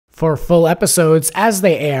For full episodes as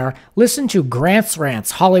they air, listen to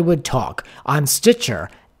Rants Hollywood Talk on Stitcher,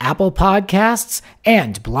 Apple Podcasts,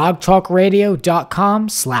 and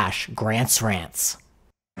blogtalkradio.com/GrantsRants.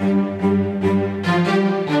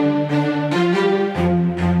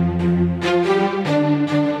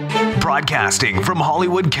 Broadcasting from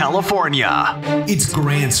Hollywood, California, it's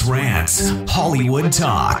Grant's Rants Hollywood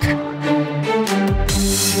Talk.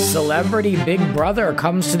 Celebrity Big Brother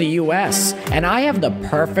comes to the U.S., and I have the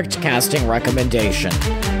perfect casting recommendation.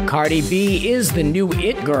 Cardi B is the new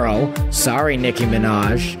it girl. Sorry, Nicki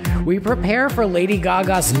Minaj. We prepare for Lady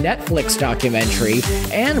Gaga's Netflix documentary,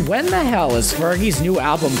 and when the hell is Fergie's new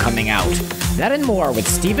album coming out? That and more with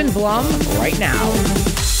Stephen Blum right now.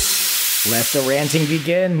 Let the ranting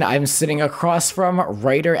begin. I'm sitting across from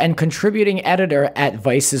writer and contributing editor at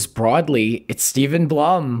Vice's Broadly. It's Stephen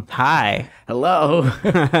Blum. Hi. Hello.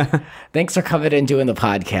 Thanks for coming and doing the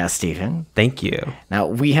podcast, Stephen. Thank you. Now,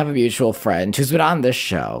 we have a mutual friend who's been on this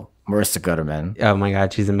show, Marissa Gooderman. Oh my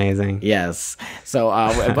God, she's amazing. Yes. So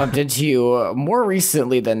I bumped into you more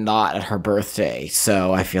recently than not at her birthday.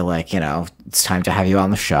 So I feel like, it's time to have you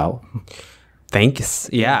on the show. Thanks.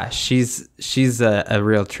 Yeah, she's a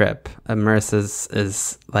real trip. Marissa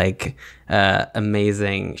is like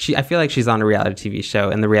amazing. I feel like she's on a reality TV show,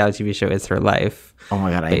 and the reality TV show is her life. Oh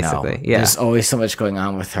my God, basically. I know. Yeah. There's always so much going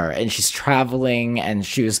on with her. And she's traveling, and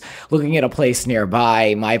she was looking at a place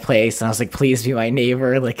nearby, my place, and I was like, please be my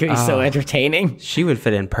neighbor. Like, it would be so entertaining. She would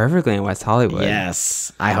fit in perfectly in West Hollywood.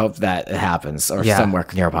 Yes. I hope that it happens, or somewhere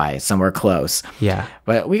nearby, somewhere close. Yeah.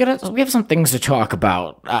 But we have some things to talk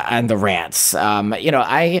about on the rants.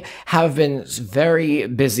 I have been very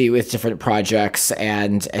busy with different projects,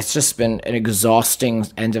 and it's just been an exhausting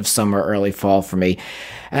end of summer, early fall for me.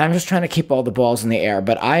 And I'm just trying to keep all the balls in the air.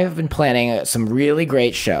 But I have been planning some really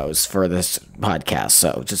great shows for this podcast.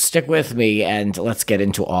 So just stick with me and let's get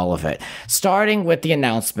into all of it. Starting with the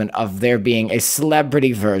announcement of there being a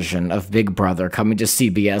celebrity version of Big Brother coming to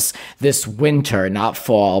CBS this winter, not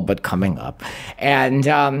fall, but coming up. And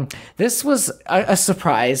this was a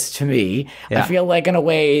surprise to me. Yeah. I feel like in a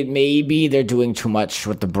way, maybe they're doing too much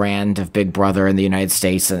with the brand of Big Brother in the United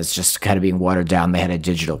States, and it's just kind of being watered down. They had a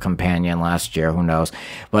digital companion last year, who knows?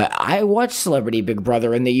 But I watched Celebrity Big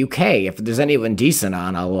Brother in the UK. If there's anyone decent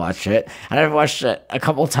on, I'll watch it. And I've watched it a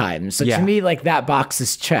couple times. So to me, like, that box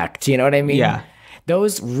is checked. You know what I mean? Yeah.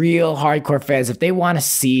 Those real hardcore fans, if they want to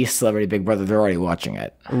see Celebrity Big Brother, they're already watching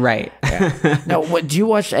it. Right. Yeah. Now, do you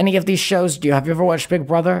watch any of these shows? Have you ever watched Big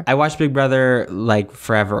Brother? I watched Big Brother like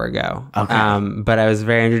forever ago. Okay. But I was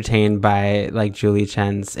very entertained by like Julie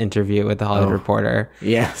Chen's interview with the Hollywood Reporter.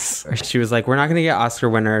 Yes. She was like, we're not going to get Oscar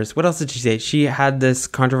winners. What else did she say? She had this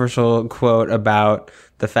controversial quote about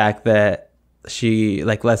the fact that she,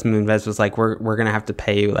 like, Les Moonves was like, we're gonna have to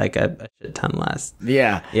pay you like a shit ton less.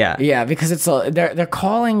 Yeah, because it's they're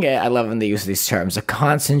calling it, I love when they use these terms, a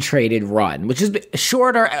concentrated run, which is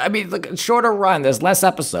shorter. I mean, like, shorter run, there's less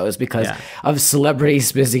episodes because of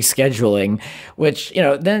celebrities' busy scheduling, which,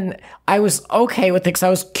 then I was okay with it because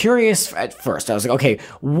I was curious at first. I was like, okay,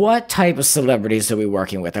 what type of celebrities are we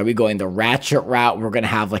working with? Are we going the ratchet route? We're gonna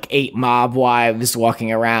have like 8 mob wives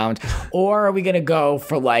walking around, or are we gonna go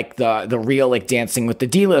for like the real, like, Dancing with the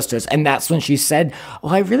D-listers? And that's when she said, oh,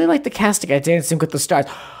 I really like the casting at Dancing with the Stars.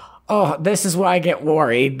 Oh, this is where I get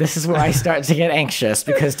worried. This is where I start to get anxious,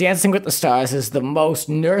 because Dancing with the Stars is the most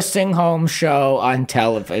nursing home show on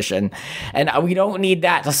television. And we don't need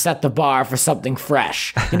that to set the bar for something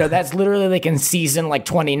fresh. That's literally like in season like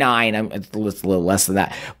 29. It's a little less than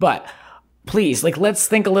that. But please, like, let's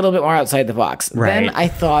think a little bit more outside the box. Right. Then I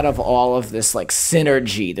thought of all of this, like,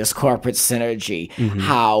 synergy, this corporate synergy,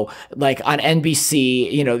 how, like, on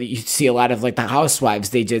NBC, you see a lot of, like, the housewives,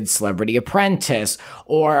 they did Celebrity Apprentice,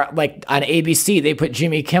 or, like, on ABC, they put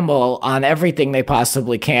Jimmy Kimmel on everything they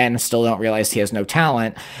possibly can, still don't realize he has no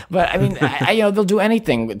talent. But, I mean, they'll do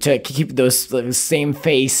anything to keep those same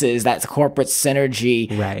faces, that corporate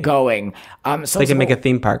synergy going. So they can make a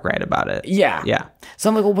theme park right about it. Yeah. So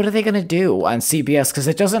I'm like, well, what are they going to do on CBS? Because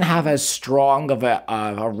it doesn't have as strong of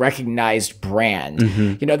a recognized brand.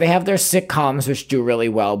 They have their sitcoms, which do really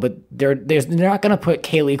well, but they're not going to put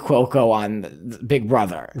Kaylee Cuoco on Big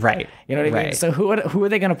Brother. Right. You know what I mean? So who are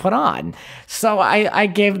they going to put on? So I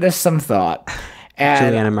gave this some thought. And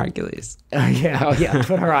Juliana Margulies. Yeah,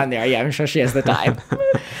 put her on there. Yeah, I'm sure she has the time.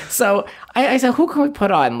 So I said, who can we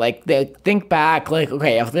put on? Like, they think back, like,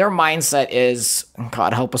 okay, if their mindset is,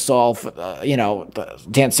 God help us all, for, the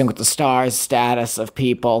Dancing with the Stars status of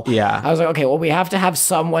people. Yeah. I was like, okay, well, we have to have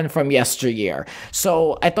someone from yesteryear.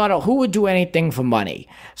 So I thought, who would do anything for money?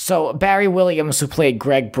 So Barry Williams, who played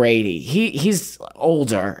Greg Brady, he's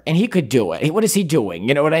older and he could do it. What is he doing?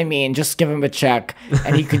 You know what I mean? Just give him a check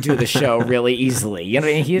and he could do the show really easily. You know,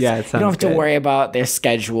 you don't have to worry about their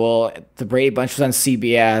schedule. The Brady Bunch was on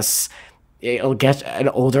CBS. It'll get an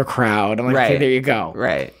older crowd. I'm like, okay, there you go.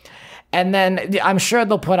 Right. And then I'm sure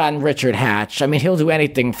they'll put on Richard Hatch. I mean, he'll do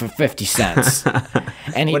anything for 50 cents.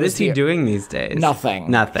 And what is he doing these days?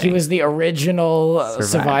 Nothing. Nothing. He was the original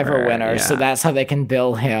Survivor winner, yeah. so that's how they can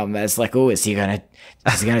bill him as like, oh, is he gonna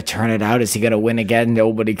turn it out? Is he gonna win again?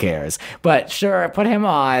 Nobody cares. But sure, put him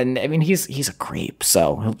on. I mean, he's a creep,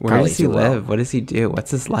 so he'll Where probably does he live? What does he do?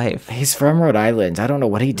 What's his life? He's from Rhode Island. I don't know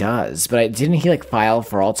what he does, but didn't he like file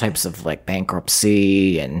for all types of like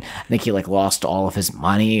bankruptcy, and I think he like lost all of his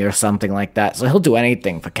money or something like that. So he'll do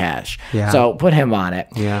anything for cash. Yeah. So put him on it.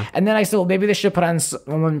 Yeah. And then I said, well, maybe they should put on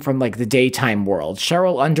someone from like the daytime world.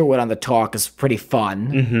 Cheryl Underwood on The Talk is pretty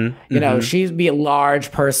fun. You know, she'd be a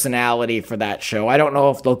large personality for that show. I don't know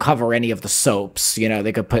if they'll cover any of the soaps. You know,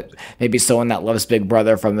 they could put maybe someone that loves Big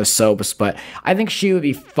Brother from the soaps, but I think she would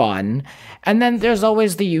be fun. And then there's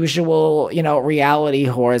always the usual, reality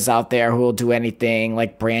whores out there who will do anything,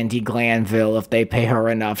 like Brandi Glanville. If they pay her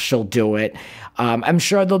enough, she'll do it. I'm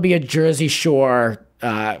sure there'll be a Jersey Shore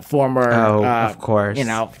former, of course,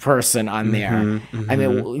 person on there. I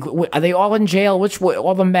mean, are they all in jail?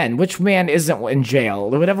 All the men? Which man isn't in jail?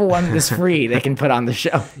 Whatever one is free, they can put on the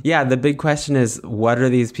show. Yeah, the big question is, what are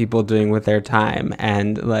these people doing with their time?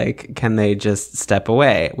 And like, can they just step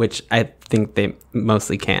away? Which I think they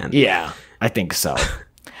mostly can. Yeah, I think so.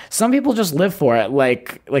 Some people just live for it,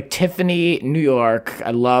 like Tiffany New York.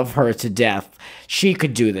 I love her to death. She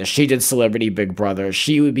could do this. She did Celebrity Big Brother.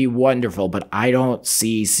 She would be wonderful, but I don't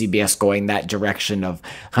see CBS going that direction of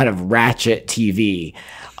kind of ratchet TV.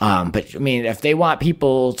 But I mean, if they want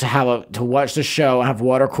people to watch the show and have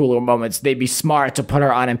water cooler moments, they'd be smart to put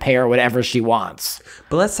her on and pay her whatever she wants.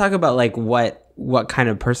 But let's talk about like what kind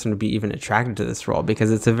of person would be even attracted to this role,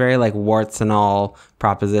 because it's a very like warts and all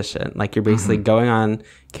proposition. Like, you're basically going on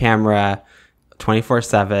camera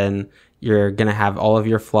 24/7. You're going to have all of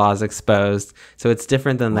your flaws exposed. So it's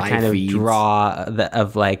different than the kind of draw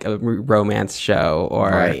of like a romance show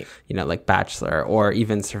or, like Bachelor or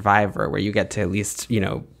even Survivor, where you get to at least,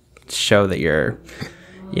 show that you're,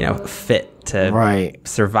 fit to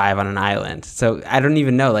survive on an island. So I don't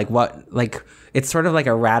even know it's sort of like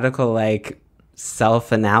a radical, like,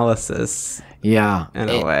 self-analysis in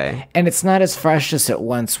a way, and it's not as fresh as it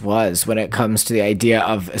once was when it comes to the idea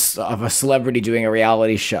of a celebrity doing a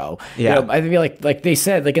reality show. I feel like they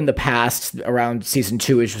said, like, in the past, around season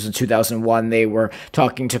 2, which was in 2001, they were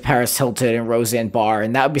talking to Paris Hilton and Roseanne Barr,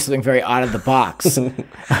 and that would be something very out of the box.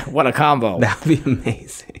 What a combo. That would be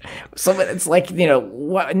amazing. So it's like,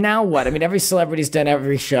 what now? What I mean, every celebrity's done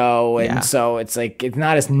every show, and so it's like it's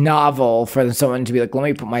not as novel for someone to be like, let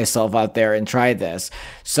me put myself out there and try this.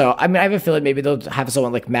 So I mean, I have a feeling maybe they'll have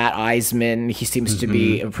someone like Matt Eisman. He seems to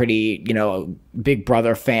be a pretty, Big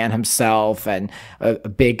Brother fan himself, and a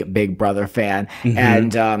big Brother fan,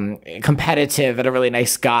 and competitive and a really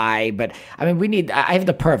nice guy. But I mean, I have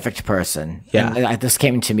the perfect person. Yeah. And this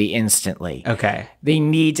came to me instantly. Okay. They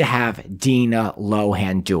need to have Dina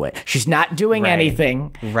Lohan do it. She's not doing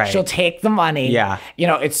anything. Right. She'll take the money. Yeah.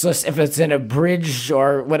 It's just, if it's in a bridge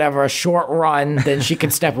or whatever, a short run, then she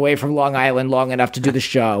can step away from Long Island long enough to do the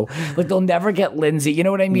show. Like, they'll never get Lindsay. You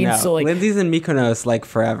know what I mean? No. So like, Lindsay's in Mykonos like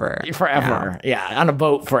forever. Yeah, on a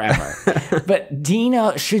boat forever. But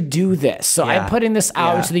Dina should do this. So I'm putting this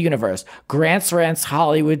out into the universe. Grant's Rants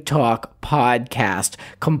Hollywood Talk podcast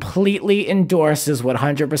completely endorses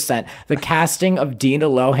 100% the casting of Dina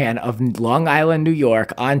Lohan of Long Island, New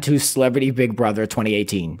York onto Celebrity Big Brother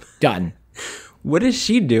 2018. Done. What is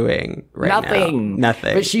she doing right now?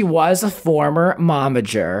 Nothing. But she was a former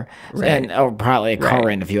momager, or probably a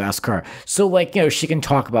current if you ask her. So, like, she can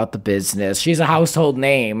talk about the business. She's a household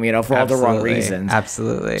name, for all the wrong reasons.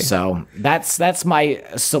 Absolutely. So that's my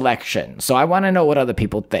selection. So I want to know what other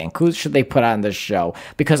people think. Who should they put on this show?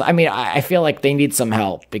 Because, I mean, I feel like they need some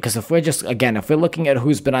help. Because if we're looking at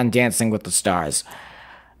who's been on Dancing with the Stars,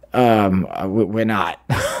 we're not.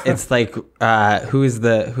 It's like who's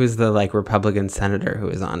the like Republican senator who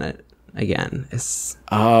is on it again? Is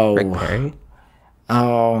Rick Perry?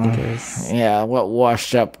 Yeah. What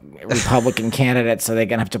washed up Republican candidates are they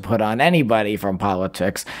gonna have to put on? Anybody from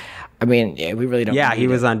politics? I mean, yeah, we really don't. Yeah, need he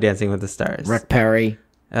was it. on Dancing with the Stars. Rick Perry.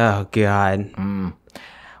 Oh God.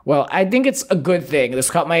 Well, I think it's a good thing. This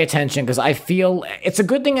caught my attention because I feel it's a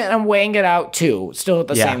good thing, and I'm weighing it out too, still at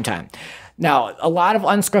the same time. Now, a lot of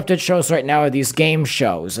unscripted shows right now are these game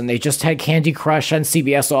shows, and they just had Candy Crush on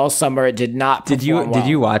CBS all summer. It did not. Did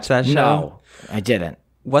you watch that show? No, I didn't.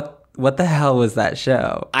 What the hell was that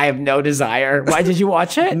show? I have no desire. Why did you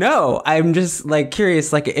watch it? No, I'm just like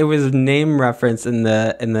curious. Like it was name reference in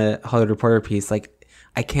the Hollywood Reporter piece. Like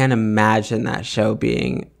I can't imagine that show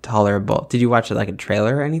being tolerable. Did you watch like a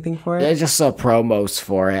trailer or anything for it? I just saw promos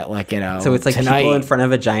for it, like, you know. So it's like tonight. people in front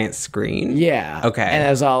of a giant screen. Yeah. Okay. And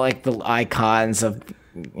there's all like the icons of,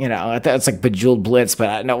 you know, I thought it's like Bejeweled Blitz,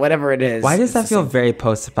 but no, whatever it is. Why does that feel very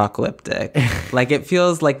post-apocalyptic? Like it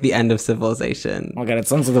feels like the end of civilization. Oh my God, it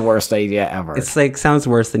sounds like the worst idea ever. It's like sounds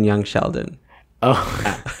worse than Young Sheldon. Oh,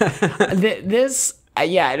 this.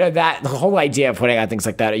 Yeah, I know that the whole idea of putting out things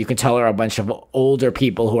like that, you can tell are a bunch of older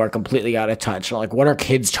people who are completely out of touch. Like, what are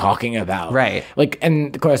kids talking about? Right. Like,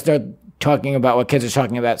 and of course, they're talking about what kids are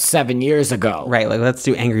talking about 7 years ago. Right. Like, let's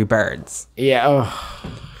do Angry Birds. Yeah.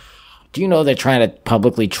 Oh. Do you know they're trying to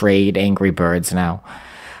publicly trade Angry Birds now?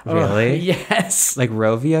 Really? Yes. Like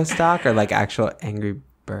Rovio stock or like actual Angry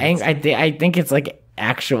Birds? I think it's like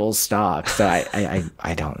actual stock, so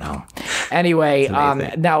I don't know. Anyway,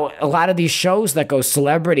 now a lot of these shows that go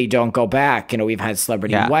celebrity don't go back. You know, we've had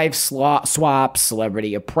Celebrity Wife Swap,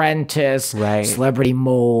 Celebrity Apprentice, right. Celebrity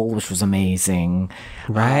Mole, which was amazing.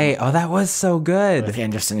 Right. Oh, that was so good. With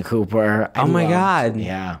Anderson Cooper. Oh my God.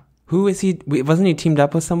 Yeah. Who is he? Wasn't he teamed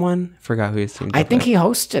up with someone? Forgot who he was teamed up with. I think he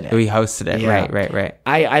hosted it. Oh, he hosted it. Yeah. Right.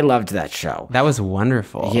 I loved that show. That was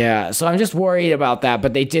wonderful. Yeah, so I'm just worried about that.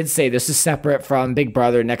 But they did say this is separate from Big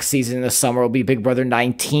Brother. Next season in the summer will be Big Brother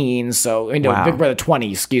 19. So, Wow. Big Brother 20,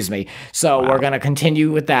 excuse me. So we're going to continue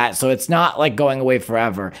with that. So it's not like going away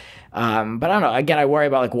forever. But I don't know. Again, I worry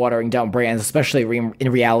about like watering down brands, especially in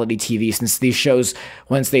reality TV, since these shows,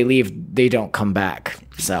 once they leave, they don't come back.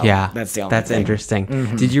 So yeah, that's the only that's thing. interesting.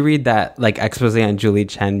 Mm-hmm. Did you read that like expose on Julie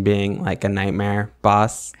Chen being like a nightmare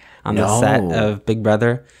boss on the set of Big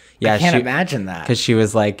Brother? Yeah, I can't imagine that because she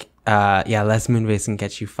was like, Les Moonves can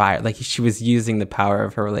get you fired. Like she was using the power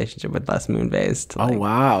of her relationship with Les Moonves to like, oh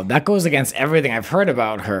wow, that goes against everything I've heard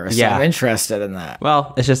about her. So I'm interested in that.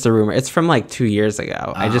 Well, it's just a rumor. It's from like 2 years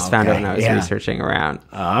ago. I just found it when I was researching around.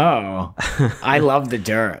 Oh, I love the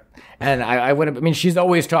dirt. And I would have, I mean, she's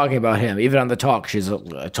always talking about him. Even on the talk, she's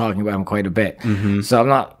talking about him quite a bit. Mm-hmm. So I'm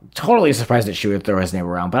not totally surprised that she would throw his name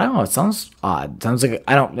around. But I don't know, it sounds odd. It sounds like,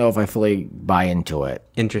 I don't know if I fully buy into it.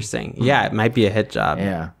 Interesting. Yeah, it might be a hit job.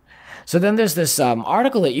 Yeah. So then there's this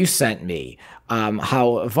article that you sent me,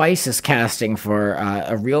 how Vice is casting for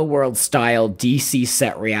a real-world style DC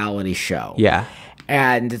set reality show. Yeah.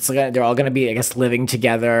 And it's like they're all going to be, I guess, living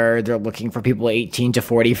together. They're looking for people 18 to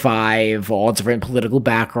 45, all different political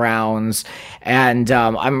backgrounds. And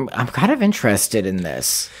I'm kind of interested in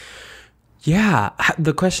this. Yeah.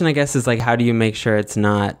 The question, I guess, is like, how do you make sure it's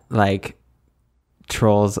not like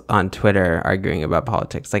trolls on Twitter arguing about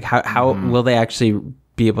politics? Like, how will they actually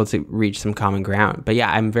be able to reach some common ground? But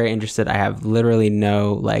yeah, I'm very interested. I have literally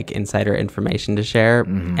no like insider information to share,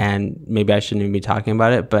 and maybe I shouldn't even be talking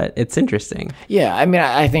about it, but it's interesting. Yeah, I mean,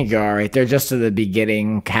 I think you're all right. They're just at the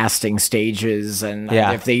beginning casting stages, and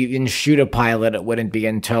if they even shoot a pilot, it wouldn't be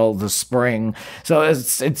until the spring. So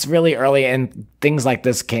it's really early, and things like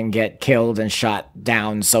this can get killed and shot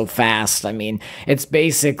down so fast. I mean, it's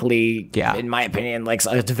basically, in my opinion, like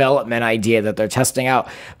a development idea that they're testing out.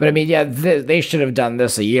 But I mean, they should have done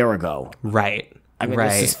this a year ago. Right. I mean,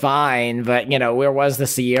 this is fine, but, where was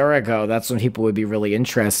this a year ago? That's when people would be really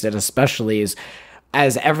interested, especially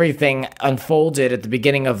as everything unfolded at the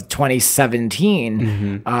beginning of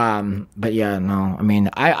 2017. But yeah, no, I mean,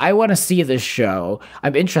 I want to see this show.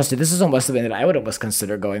 I'm interested. This is almost something that I would almost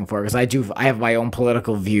consider going for, because I have my own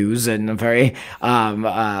political views, and I'm very,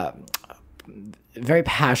 very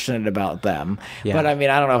passionate about them. But I mean,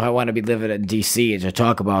 I don't know if I want to be living in DC to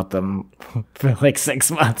talk about them for like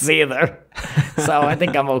 6 months either. So I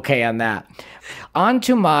think I'm okay on that. On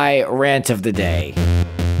to my rant of the day.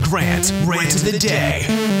 Rant of the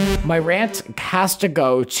day. My rant has to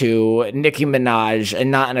go to Nicki Minaj,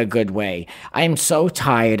 and not in a good way. I am so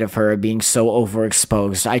tired of her being so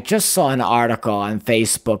overexposed. I just saw an article on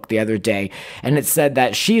Facebook the other day, and it said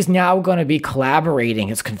that she's now going to be collaborating,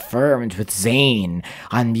 it's confirmed, with Zayn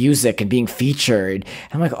on music and being featured.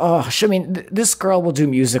 And I'm like, this girl will do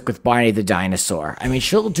music with Barney the Dinosaur. I mean,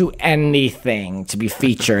 she'll do anything to be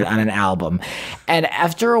featured on an album. And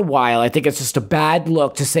after a while, I think it's just a bad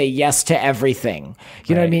look to say say yes to everything.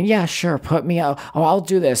 You know what I mean? Yeah, sure. Put me out. Oh, I'll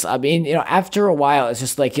do this. I mean, after a while, it's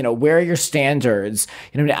just like, where are your standards?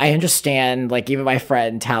 I understand, like, even my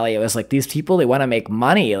friend Talia was like, these people, they want to make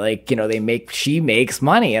money. Like, she makes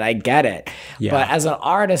money, and I get it. Yeah. But as an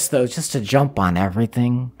artist, though, just to jump on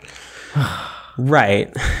everything.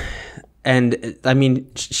 Right. And I mean,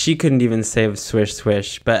 she couldn't even save Swish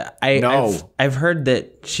Swish, but I've heard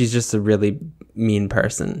that she's just a really mean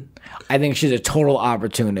person. I think she's a total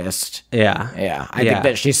opportunist. Yeah. I think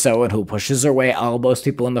that she's someone who pushes her way, elbows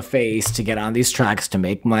people in the face to get on these tracks to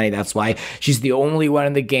make money. That's why she's the only one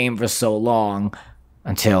in the game for so long.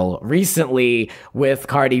 Until recently with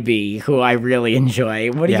Cardi B, who I really enjoy.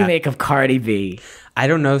 What do you make of Cardi B? I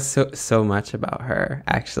don't know so much about her,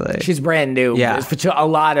 actually. She's brand new for a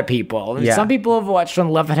lot of people. Yeah. Some people have watched on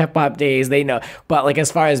Love and Hip Hop days, they know. But like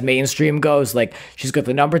as far as mainstream goes, like she's got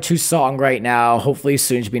the #2 song right now, hopefully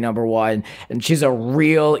soon to be #1. And she's a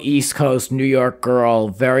real East Coast New York girl,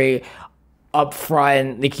 very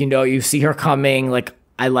upfront. Like, you see her coming, like,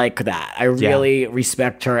 I like that. I really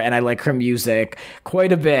respect her, and I like her music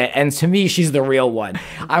quite a bit. And to me, she's the real one.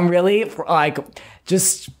 I'm really like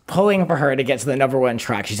just pulling for her to get to the #1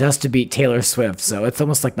 track. She has to beat Taylor Swift, so it's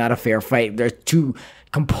almost like not a fair fight. They're two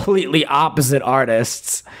completely opposite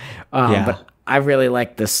artists. But I really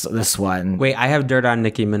like this one. Wait, I have dirt on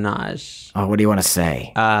Nicki Minaj. Oh, what do you want to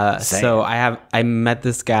say? So I met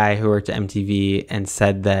this guy who worked at MTV and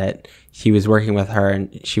said that he was working with her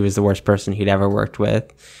and she was the worst person he'd ever worked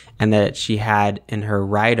with, and that she had in her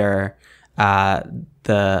rider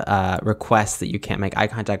the request that you can't make eye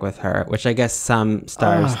contact with her, which I guess some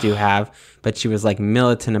stars do have, but she was like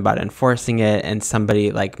militant about enforcing it, and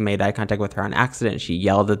somebody like made eye contact with her on accident. She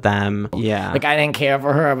yelled at them. Yeah. Like, I didn't care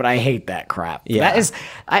for her, but I hate that crap. Yeah. That is,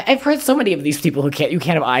 I've heard so many of these people you can't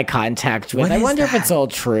have eye contact with. I wonder if it's all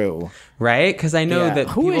true. Right? Because I know that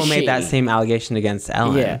people made that same allegation against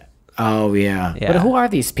Ellen. Yeah. Oh, yeah. But who are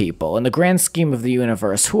these people? In the grand scheme of the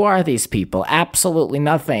universe, who are these people? Absolutely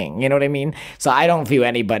nothing. You know what I mean? So I don't view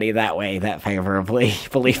anybody that way, that favorably,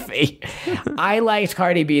 believe me. I liked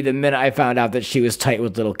Cardi B the minute I found out that she was tight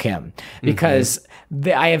with Lil' Kim. Because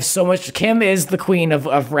I have so much... Kim is the queen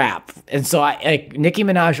of rap. And so Nicki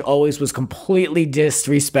Minaj always was completely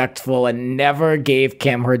disrespectful and never gave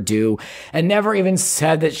Kim her due. And never even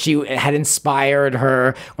said that she had inspired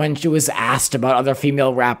her when she was asked about other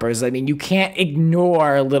female rappers. I mean, you can't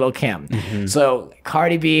ignore Lil' Kim. So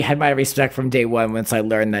Cardi B had my respect from day one once I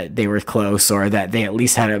learned that they were close, or that they at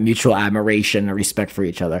least had a mutual admiration and respect for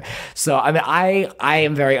each other. So I mean, I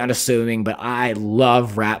am very unassuming, but I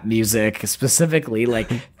love rap music, specifically like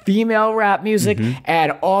female rap music,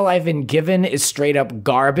 and all I've been given is straight up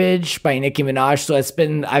garbage by Nicki Minaj. So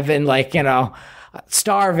I've been like,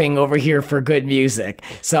 starving over here for good music.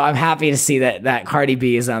 So I'm happy to see that Cardi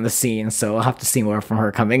B is on the scene. So I'll have to see more from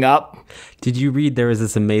her coming up. Did you read, there was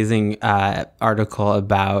this amazing article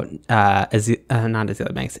about not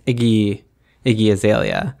Azalea Banks, Iggy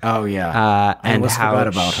Azalea. Oh yeah. I almost forgot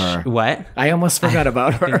about her. What? I almost forgot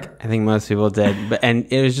about her. I think most people did. And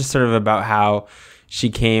it was just sort of about how she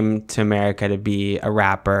came to America to be a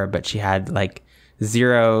rapper, but she had like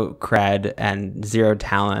zero cred and zero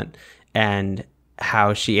talent, and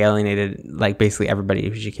how she alienated like basically everybody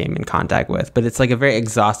who she came in contact with. But it's like a very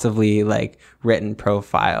exhaustively like written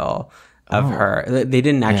profile of her. They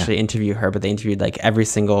didn't actually interview her, but they interviewed like every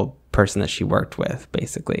single person that she worked with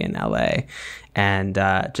basically in LA, and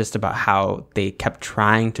just about how they kept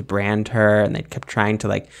trying to brand her, and they kept trying to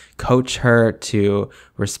like coach her to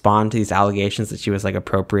respond to these allegations that she was like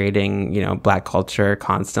appropriating, Black culture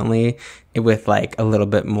constantly with like a little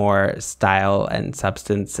bit more style and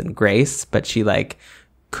substance and grace, but she like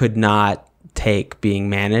could not take being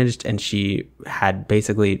managed, and she had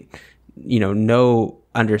basically no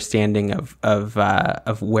understanding of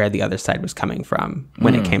where the other side was coming from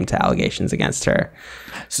when it came to allegations against her.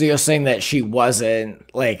 So you're saying that she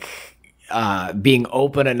wasn't like being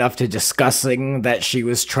open enough to discussing that she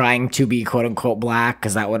was trying to be quote unquote Black?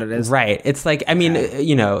 Is that what it is? Right. It's like, I mean,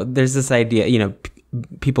 there's this idea,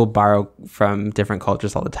 people borrow from different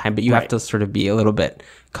cultures all the time, but you have to sort of be a little bit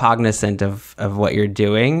cognizant of what you're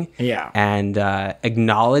doing, and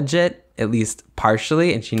acknowledge it, at least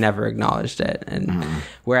partially, and she never acknowledged it. And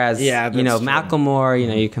whereas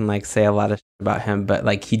Macklemore, you can like say a lot of shit about him, but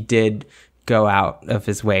like he did go out of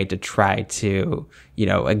his way to try to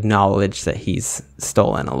acknowledge that he's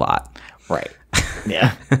stolen a lot. Right.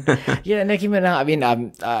 Yeah. Yeah, Nicki Minaj. I mean,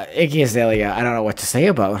 Iggy Azalea, I don't know what to say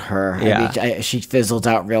about her. Yeah. I mean, she fizzled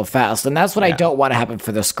out real fast. And that's what I don't want to happen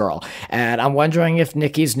for this girl. And I'm wondering if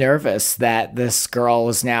Nicki's nervous that this girl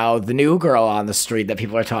is now the new girl on the street that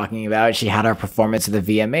people are talking about. She had her performance at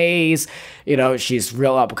the VMAs. You know, she's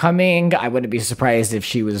real upcoming. I wouldn't be surprised if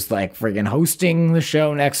she was like friggin' hosting the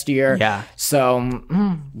show next year. Yeah. So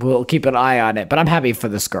we'll keep an eye on it. But I'm happy for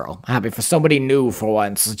this girl. I'm happy for somebody new for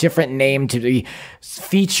once. A different name to be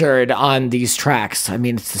featured on these tracks. I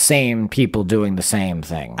mean, it's the same people doing the same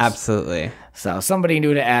things. Absolutely. So somebody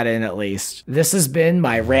new to add in at least. This has been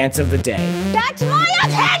my rant of the day. That's my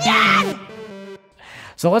opinion!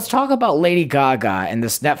 So let's talk about Lady Gaga and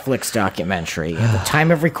this Netflix documentary. At the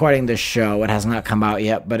time of recording this show, it has not come out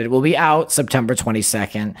yet, but it will be out September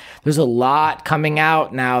 22nd. There's a lot coming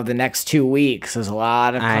out now the next 2 weeks. There's a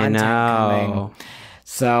lot of content coming.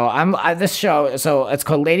 So this show, so it's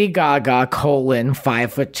called Lady Gaga,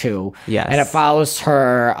 5'2". Yes. And it follows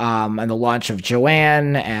her and the launch of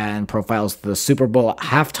Joanne and profiles the Super Bowl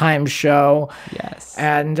halftime show. Yes.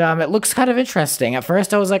 And it looks kind of interesting. At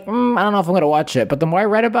first I was like, I don't know if I'm going to watch it. But the more I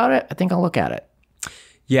read about it, I think I'll look at it.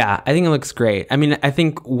 Yeah, I think it looks great. I mean, I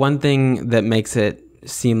think one thing that makes it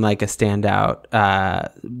seem like a standout,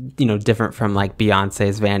 different from like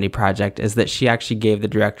Beyonce's Vanity Project, is that she actually gave the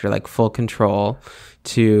director like full control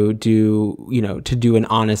to do an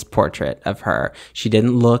honest portrait of her. She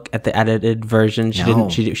didn't look at the edited version.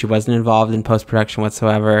 She wasn't involved in post-production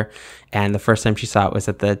whatsoever. And the first time she saw it was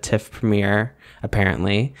at the TIFF premiere,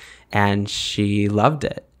 apparently, and she loved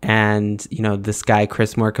it. And, this guy,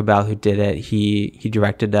 Chris Morcabell, who did it, he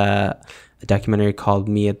directed a documentary called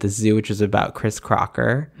Me at the Zoo, which was about Chris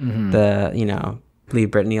Crocker, the, leave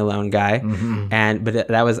Britney alone guy. But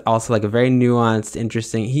that was also like a very nuanced,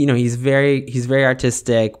 interesting, he's very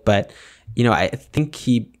artistic, but, I think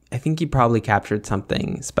he probably captured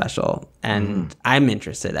something special, and I'm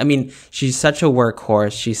interested. I mean, she's such a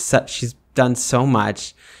workhorse. She's done so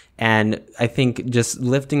much. And I think just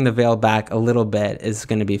lifting the veil back a little bit is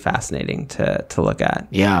going to be fascinating to look at.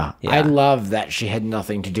 Yeah. I love that she had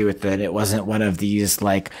nothing to do with it. It wasn't one of these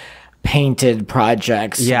like painted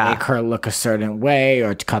projects to make her look a certain way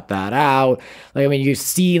or to cut that out. Like, I mean, you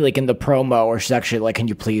see like in the promo where she's actually like, can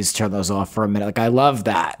you please turn those off for a minute? Like, I love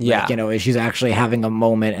that. Yeah. Like, she's actually having a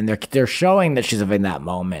moment and they're showing that she's having that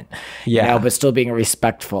moment. Yeah. But still being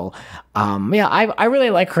respectful. I really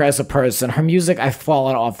like her as a person. Her music, I've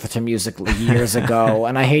fallen off to music years ago,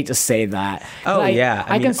 and I hate to say that.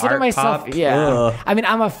 I consider myself, I mean,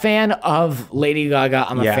 I'm a fan of Lady Gaga.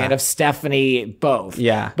 I'm a fan of Stephanie, both.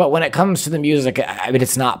 Yeah. But when it comes to the music, I mean,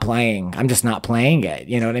 it's not playing. I'm just not playing it.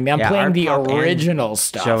 You know what I mean? I'm playing the original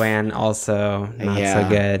stuff. Joanne also not so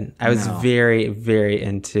good. I was very, very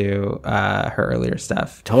into her earlier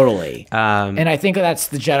stuff. Totally. And I think that's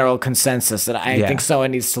the general consensus that I think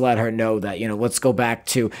someone needs to let her know that, let's go back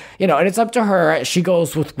to, and it's up to her. She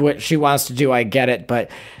goes with what she wants to do. I get it. But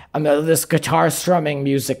this guitar strumming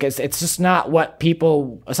music it's just not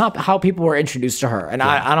it's not how people were introduced to her. And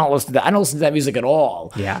I don't listen to that. I don't listen to that music at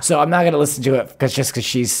all. Yeah. So I'm not going to listen to it just because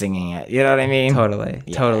she's singing it. You know what I mean?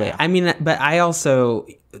 Totally. I mean, but I also,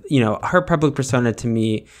 her public persona to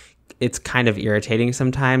me, it's kind of irritating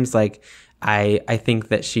sometimes. Like I think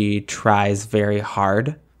that she tries very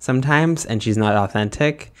hard sometimes and she's not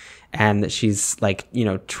authentic. And that she's like,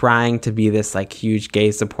 trying to be this like huge gay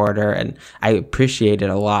supporter, and I appreciate it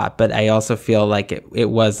a lot. But I also feel like it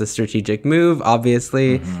was a strategic move,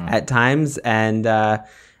 obviously, at times. And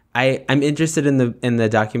I'm interested in the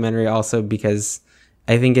documentary also because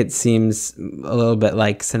I think it seems a little bit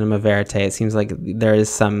like cinema verite. It seems like there is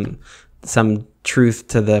some truth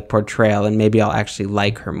to the portrayal, and maybe I'll actually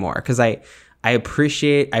like her more because I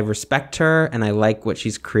respect her and I like what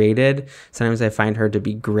she's created. Sometimes I find her to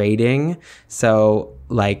be grating. So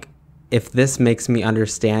like, if this makes me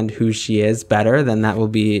understand who she is better, then that will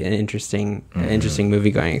be an interesting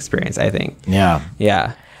movie-going experience, I think. Yeah.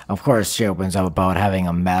 Yeah. Of course, she opens up about having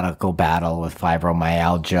a medical battle with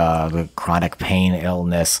fibromyalgia, the chronic pain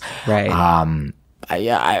illness. Right.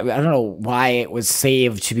 I don't know why it was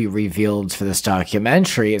saved to be revealed for this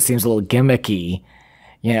documentary. It seems a little gimmicky.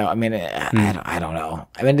 I mean, I don't know.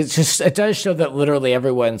 I mean, it does show that literally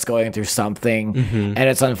everyone's going through something. And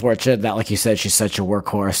it's unfortunate that, like you said, she's such a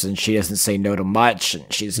workhorse and she doesn't say no to much.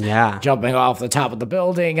 And she's jumping off the top of the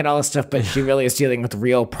building and all this stuff, but she really is dealing with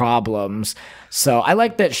real problems. So I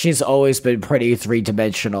like that she's always been pretty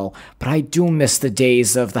three-dimensional, but I do miss the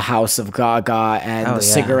days of the House of Gaga and the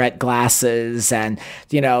cigarette glasses and,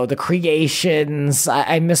 the creations.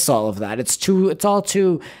 I miss all of that. It's all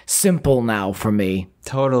too simple now for me.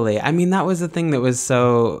 Totally. I mean, that was the thing that was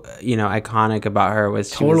so, iconic about her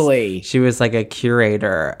was she was like a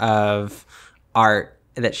curator of art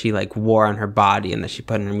that she like wore on her body and that she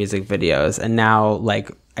put in her music videos. And now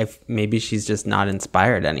like maybe she's just not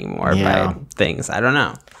inspired anymore by things. I don't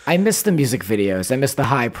know. I miss the music videos. I miss the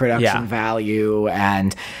high production value,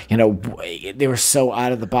 and they were so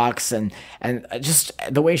out of the box, and just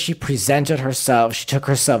the way she presented herself. She took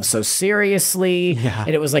herself so seriously, and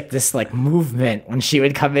it was like this like movement when she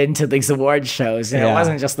would come into these award shows. It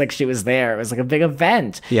wasn't just like she was there; it was like a big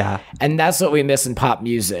event. Yeah, and that's what we miss in pop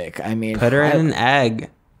music. I mean, put her in an egg.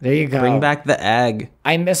 There you go. Bring back the egg.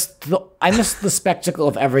 I miss the spectacle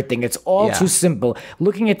of everything. It's all too simple.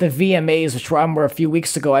 Looking at the VMAs, which were a few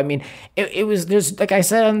weeks ago, I mean, there's, like I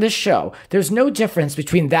said on this show, there's no difference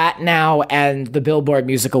between that now and the Billboard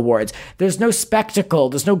Music Awards. There's no spectacle.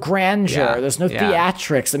 There's no grandeur. There's no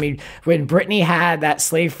theatrics. I mean, when Britney had that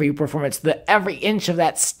Slave For You performance, every inch of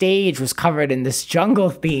that stage was covered in this jungle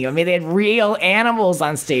theme. I mean, they had real animals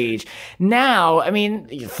on stage. Now, I mean,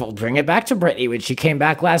 bring it back to Britney. When she came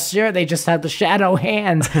back last year, they just had the shadow hands.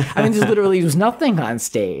 I mean, there was nothing on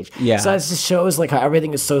stage. Yeah. So it just shows like how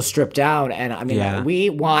everything is so stripped down. And I mean, we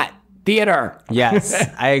want theater. Yes,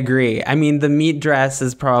 I agree. I mean, the meat dress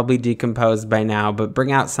is probably decomposed by now, but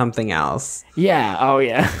bring out something else. Yeah. Oh,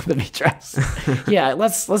 yeah. The meat dress. Yeah.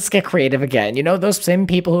 Let's get creative again. Those same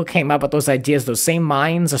people who came up with those ideas, those same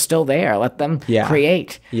minds are still there. Let them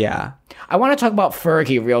create. Yeah. I want to talk about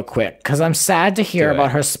Fergie real quick because I'm sad to hear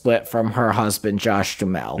about her split from her husband, Josh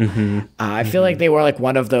Duhamel. I feel like they were like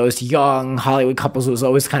one of those young Hollywood couples who was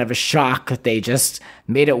always kind of a shock that they just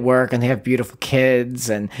made it work and they have beautiful kids.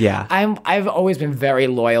 And I've always been very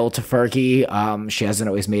loyal to Fergie. She hasn't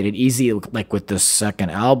always made it easy, like with the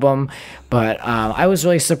second album. But I was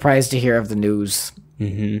really surprised to hear of the news. Are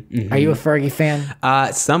you a Fergie fan?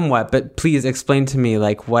 Somewhat, but please explain to me,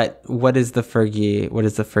 like, what is the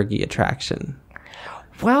Fergie attraction?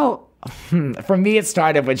 Well, for me, it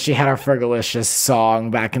started when she had her Fergalicious song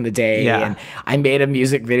back in the day, and I made a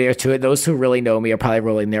music video to it. Those who really know me are probably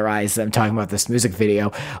rolling their eyes that I'm talking about this music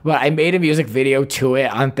video, but I made a music video to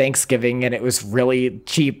it on Thanksgiving, and it was really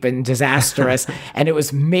cheap and disastrous, and it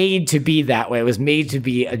was made to be that way. It was made to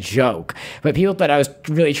be a joke, but people thought I was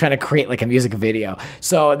really trying to create like a music video.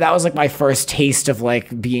 So that was like my first taste of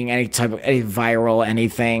like being any viral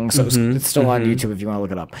anything. So it's still on YouTube if you want to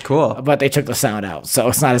look it up. Cool. But they took the sound out, so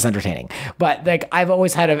it's not as entertaining. But like I've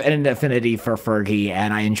always had an affinity for Fergie,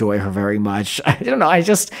 and I enjoy her very much. I don't know. I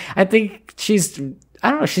think she's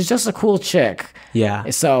just a cool chick. Yeah.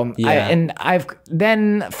 So I've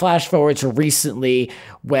then flash forward to recently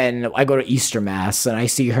when I go to Easter Mass and I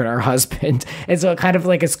see her and her husband. And so kind of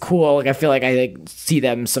like it's cool. Like I feel like I like see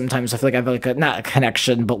them sometimes. I feel like I have like not a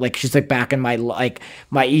connection, but like she's like back in my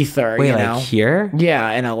my ether. Wait, like here?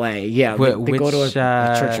 Yeah, in LA. Yeah. They go to a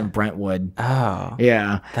church in Brentwood. Oh.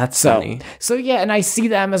 Yeah. That's funny. So yeah, and I see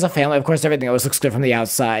them as a family. Of course, everything always looks good from the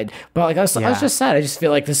outside. But like I was just sad. I just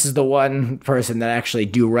feel like this is the one person that I actually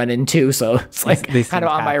do run into. So it's like kind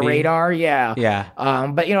of on my radar. Yeah. Yeah.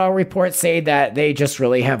 But reports say that they just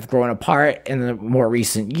really have grown apart in the more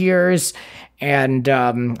recent years. And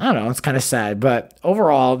I don't know, it's kind of sad. But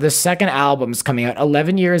overall, this second album is coming out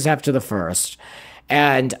 11 years after the first.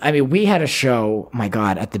 And I mean, we had a show, my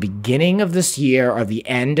God, at the beginning of this year or the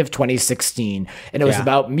end of 2016. And it was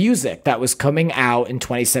about music that was coming out in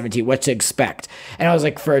 2017, what to expect. And I was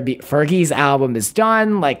like, Fergie's album is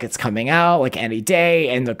done. Like, it's coming out like any day.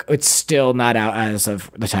 And it's still not out as of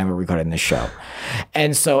the time we're recording this show.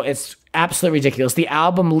 And so it's absolutely ridiculous. The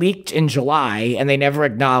album leaked in July and they never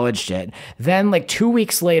acknowledged it. Then like 2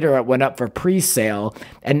 weeks later, it went up for pre-sale.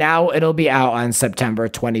 And now it'll be out on September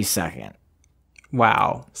 22nd.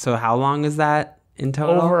 Wow. So how long is that in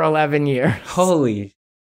total? Over 11 years. Holy.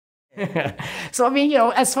 So, I mean,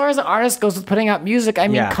 as far as an artist goes with putting out music, I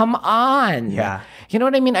mean, come on. Yeah. You know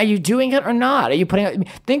what I mean? Are you doing it or not? Are you putting out?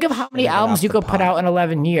 Think of how many albums you could put out in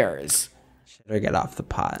 11 years. Or get off the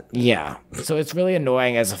pot. Yeah. So it's really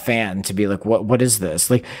annoying as a fan to be like, what is this?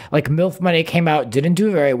 Like MILF Money came out, didn't do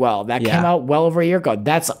very well. That came out well over a year ago.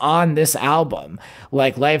 That's on this album.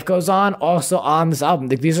 Like Life Goes On, also on this album.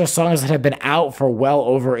 Like these are songs that have been out for well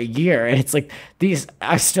over a year. And it's like, these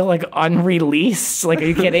are still like unreleased. Like, are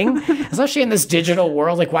you kidding? Especially in this digital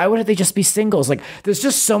world. Like, why wouldn't they just be singles? Like, there's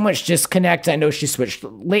just so much disconnect. I know she switched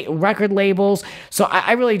record labels. So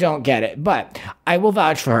I really don't get it. But I will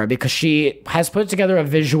vouch for her because she has put together a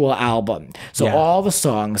visual album. So all the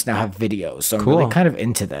songs now have videos. So I'm really kind of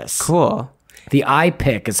into this. Cool. The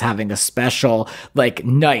iPic is having a special like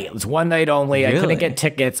night. It's one night only. I couldn't Really? get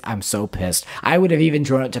tickets. I'm so pissed. I would have even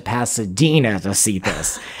drawn it to Pasadena to see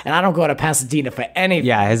this, and I don't go to Pasadena for anything.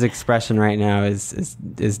 Yeah, his expression right now is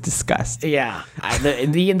disgust. Yeah,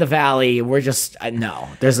 in the Valley, we're just no.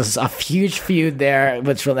 There's a huge feud there,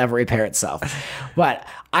 which will never repair itself. But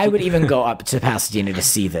I would even go up to Pasadena to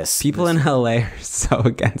see this. People in LA are so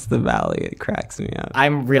against the Valley. It cracks me up.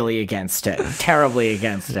 I'm really against it, terribly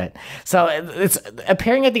against it. So it's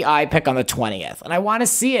appearing at the iPic on the 20th, and I want to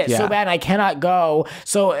see it so Yeah. bad. I cannot go.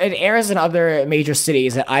 So it airs in other major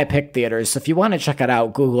cities at iPic theaters. So if you want to check it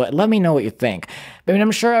out, Google it. Let me know what you think. I mean,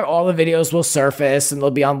 I'm sure all the videos will surface and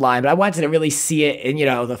they'll be online, but I wanted to really see it in,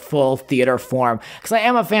 the full theater form because I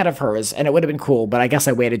am a fan of hers and it would have been cool, but I guess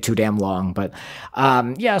I waited too damn long. But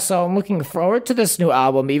yeah, so I'm looking forward to this new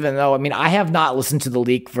album, even though, I mean, I have not listened to the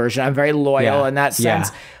leaked version. I'm very loyal in that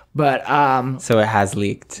sense, but So it has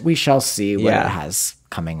leaked. we shall see what Yeah. it has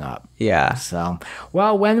coming up. Yeah. So,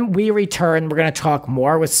 well, when we return, we're going to talk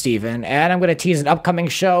more with Steven, and I'm going to tease an upcoming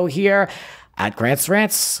show here at Grant's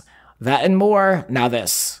Rants. That and more. Now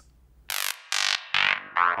this.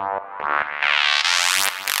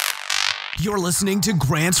 You're listening to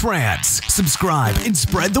Grant's Rants. Subscribe and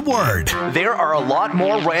spread the word. There are a lot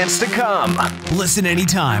more rants to come. Listen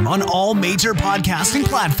anytime on all major podcasting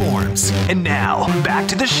platforms. And now, back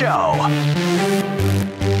to the show.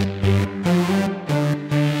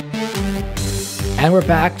 And we're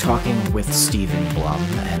back talking with Steven Blum,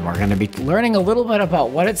 and we're going to be learning a little bit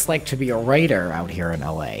about what it's like to be a writer out here in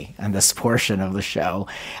LA and this portion of the show.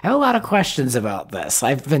 I have a lot of questions about this.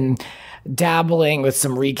 I've been dabbling with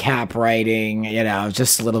some recap writing,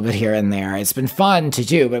 just a little bit here and there. It's been fun to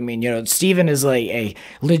do, but I mean, Steven is like a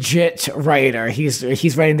legit writer. He's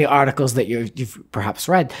writing the articles that you've perhaps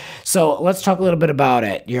read. So let's talk a little bit about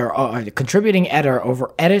it. You're a contributing editor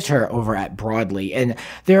over at Broadly, and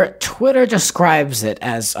their Twitter describes it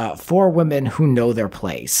as for women who know their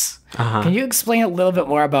place. Can you explain a little bit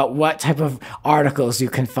more about what type of articles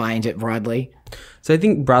you can find at Broadly? So I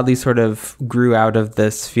think Broadly sort of grew out of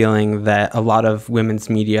this feeling that a lot of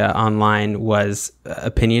women's media online was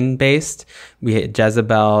opinion based. We had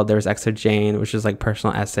Jezebel, there was Exo Jane, which is like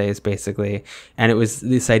personal essays basically. And it was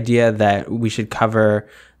this idea that we should cover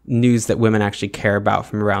news that women actually care about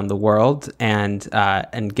from around the world and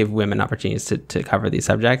give women opportunities to cover these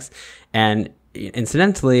subjects. And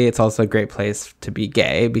incidentally, it's also a great place to be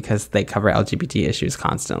gay because they cover LGBT issues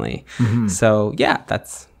constantly. So yeah,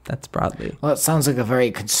 that's Broadly. Well, it sounds like a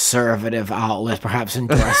very conservative outlet, perhaps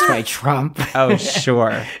endorsed by Trump. Oh,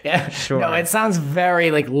 sure. Yeah, sure. No, it sounds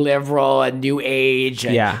very like liberal and new age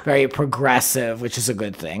and very progressive, which is a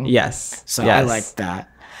good thing. Yes. So yes. I like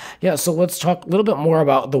that. Yeah, so let's talk a little bit more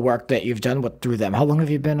about the work that you've done through them. How long have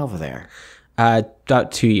you been over there?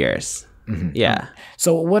 About 2 years. Yeah.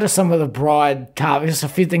 So what are some of the broad topics, just a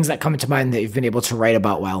few things that come to mind that you've been able to write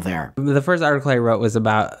about while there? The first article I wrote was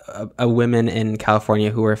about a women in California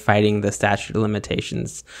who were fighting the statute of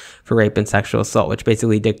limitations for rape and sexual assault, which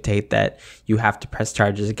basically dictate that you have to press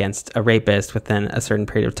charges against a rapist within a certain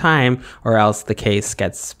period of time, or else the case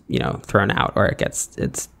gets, thrown out, or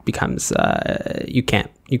it becomes you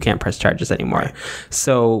can't press charges anymore. Right.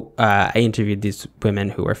 So I interviewed these women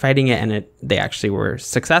who were fighting it, and they actually were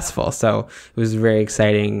successful. So it was very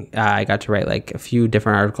exciting. I got to write like a few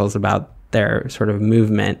different articles about their sort of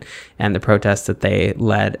movement and the protests that they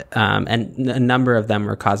led. And a number of them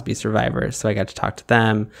were Cosby survivors. So I got to talk to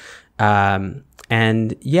them.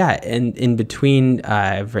 And yeah, in between,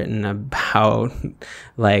 I've written about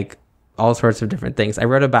like all sorts of different things. I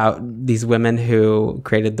wrote about these women who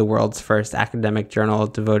created the world's first academic journal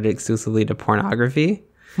devoted exclusively to pornography.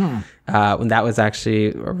 And that was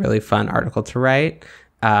actually a really fun article to write.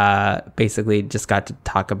 Basically just got to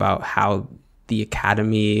talk about how the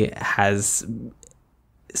academy has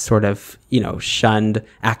sort of, shunned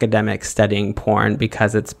academics studying porn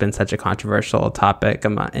because it's been such a controversial topic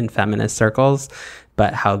in feminist circles,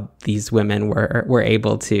 but how these women were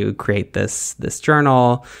able to create this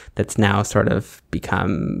journal that's now sort of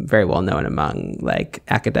become very well known among like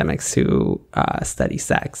academics who study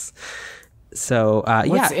sex. So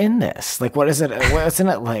what's in this? Like, what is it? What's in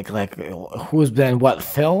it? Like who's been what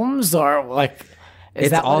films or like?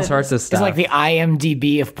 It's all sorts of stuff. It's like the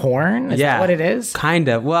IMDb of porn. Is that what it is? Kind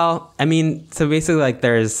of. Well, I mean, so basically, like,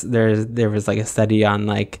 there was like a study on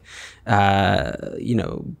like,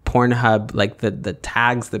 Pornhub, like the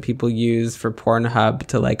tags that people use for Pornhub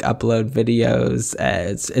to like upload videos.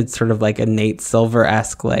 It's sort of like a Nate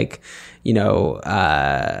Silver-esque like,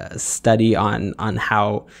 study on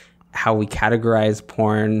how we categorize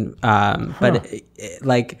porn. But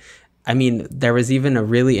like, I mean, there was even a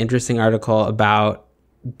really interesting article about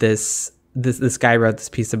this guy wrote this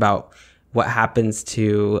piece about what happens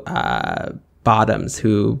to bottoms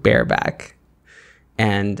who bareback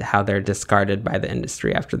and how they're discarded by the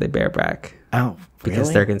industry after they bareback. Oh, because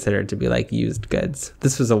really? they're considered to be like used goods.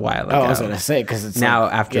 This was a while ago. Oh, I was gonna say, because it's now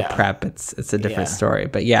like, after prep, it's a different story.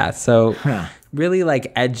 But yeah, so really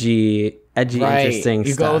like edgy, interesting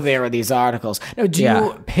you stuff. go there with these articles. Now, do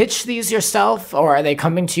you pitch these yourself, or are they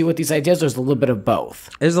coming to you with these ideas, or is it a little bit of both?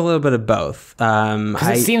 There's a little bit of both.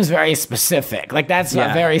 Because it seems very specific. Like, that's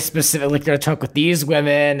not very specific. Like, they're talking with these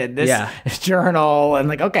women and this journal, and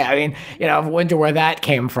like, okay, I mean, I wonder where that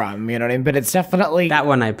came from. You know what I mean? But it's definitely that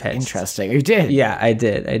one I pitched. Interesting. You did? Yeah, I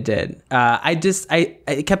did. It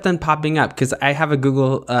kept on popping up because I have a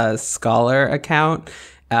Google Scholar account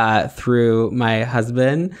through my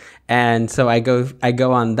husband, and so I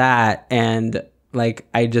go on that, and like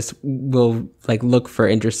I just will like look for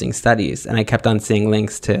interesting studies, and I kept on seeing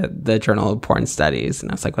links to the Journal of Porn Studies,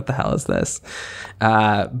 and I was like, what the hell is this?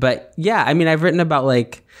 But yeah, I mean, I've written about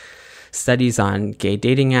like studies on gay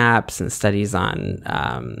dating apps and studies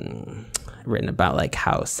on written about like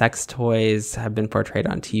how sex toys have been portrayed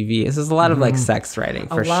on TV. This is a lot of like sex writing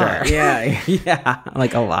for sure. Yeah. Yeah,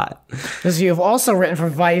 like a lot. Because you've also written for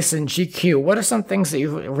Vice and GQ. What are some things that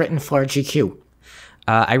you've written for GQ?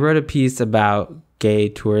 I wrote a piece about gay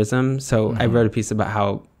tourism. So I wrote a piece about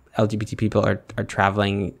how LGBT people are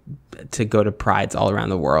traveling to go to prides all around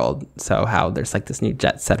the world. So how there's like this new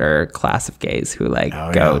jet setter class of gays who like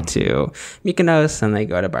go to Mykonos, and they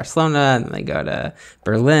go to Barcelona, and they go to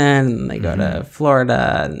Berlin, and they go to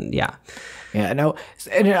Florida, and yeah. Yeah, no.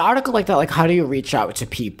 In an article like that, like, how do you reach out to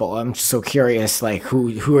people? I'm so curious, like,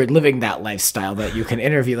 who are living that lifestyle that you can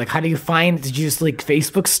interview. Like, how do you find? Did you just like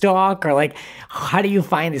Facebook stalk, or like, how do you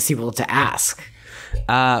find these people to ask?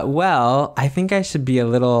 Well, I think I should be a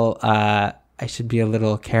little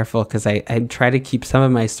careful because I try to keep some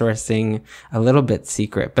of my sourcing a little bit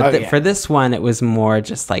secret. But for this one, it was more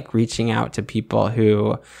just like reaching out to people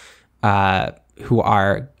who are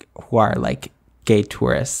like gay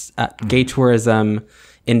tourists, gay tourism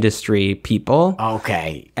industry people.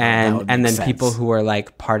 Okay. And then sense. People who are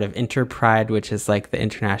like part of Interpride, which is like the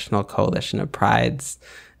international coalition of prides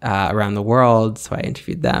around the world. So I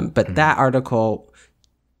interviewed them. But that article,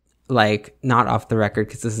 like, not off the record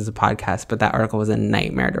because this is a podcast, but that article was a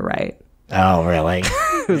nightmare to write. Oh, really?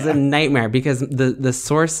 It was a nightmare because the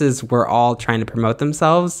sources were all trying to promote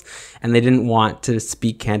themselves, and they didn't want to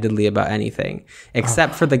speak candidly about anything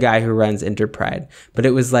except for the guy who runs Interpride. But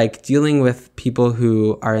it was like dealing with people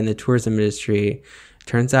who are in the tourism industry,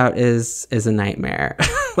 turns out is a nightmare.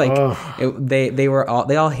 Like they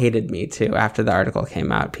all hated me too after the article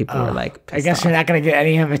came out. People were like, I guess you're not going to get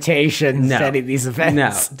any invitations to any of these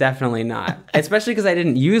events. No, definitely not. Especially because I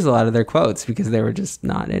didn't use a lot of their quotes because they were just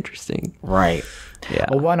not interesting. Right. Yeah.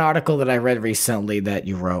 Well, one article that I read recently that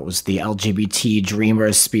you wrote was the LGBT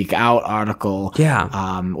Dreamers Speak Out article.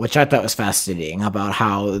 Yeah. Which I thought was fascinating, about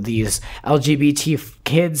how these LGBT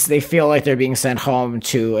kids, they feel like they're being sent home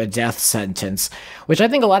to a death sentence, which I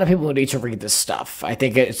think a lot of people need to read this stuff. I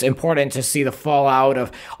think it's important to see the fallout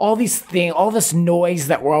of all these things, all this noise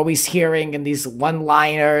that we're always hearing, and these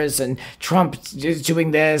one-liners, and Trump is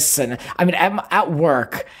doing this. And I mean, at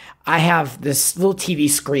work, I have this little TV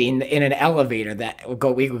screen in an elevator that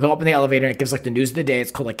we go up in the elevator, and it gives like the news of the day.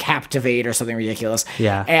 It's called like Captivate or something ridiculous.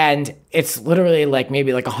 Yeah. And it's literally like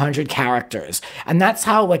maybe like 100 characters. And that's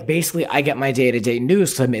how like basically I get my day-to-day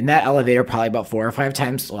news. So I'm in that elevator probably about 4 or 5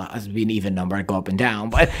 times. Well, it'd be an even number. I'd go up and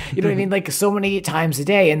down. But you know what I mean? Like so many times a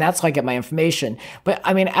day. And that's how I get my information. But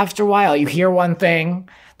I mean, after a while, you hear one thing,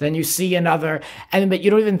 then you see another, but you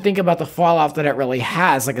don't even think about the fallout that it really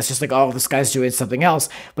has. Like, it's just like, oh, this guy's doing something else.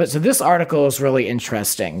 But so this article is really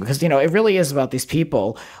interesting because, it really is about these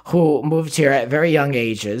people who moved here at very young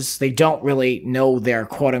ages. They don't really know their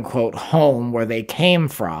quote unquote home where they came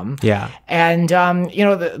from. Yeah. And,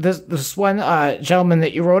 this one gentleman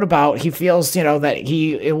that you wrote about, he feels, that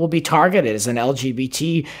it will be targeted as an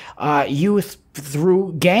LGBT youth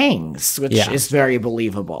through gangs, which is very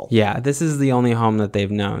believable. Yeah, this is the only home that they've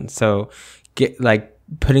known. So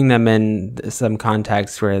putting them in some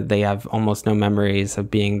context where they have almost no memories of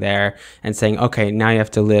being there, and saying, okay, now you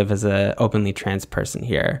have to live as an openly trans person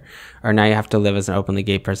here, or now you have to live as an openly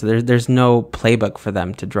gay person. There's no playbook for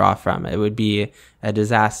them to draw from. It would be a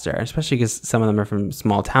disaster, especially because some of them are from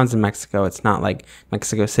small towns in Mexico. It's not like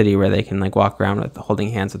Mexico City where they can like walk around with holding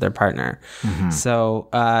hands with their partner. Mm-hmm. So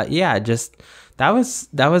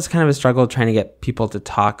That was kind of a struggle trying to get people to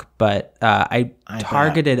talk, but I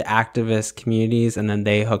targeted activist communities, and then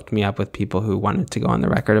they hooked me up with people who wanted to go on the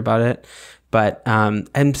record about it. But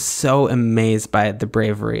I'm so amazed by the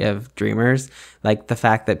bravery of Dreamers, like the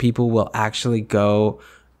fact that people will actually go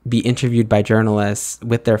be interviewed by journalists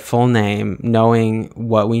with their full name, knowing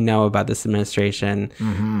what we know about this administration,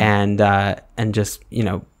 and just, you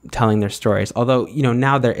know, telling their stories. Although, you know,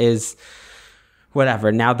 now there is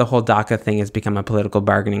whatever. Now the whole DACA thing has become a political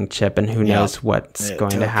bargaining chip, and who knows what's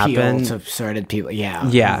going to happen to certain people.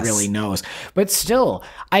 Yes. Who really knows. But still,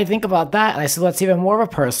 I think about that, and I said, let's even more of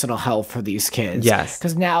a personal help for these kids. Yes,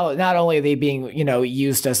 because now not only are they being, you know,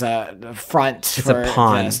 used as a front, it's a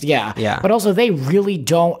pawn. But also they really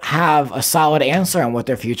don't have a solid answer on what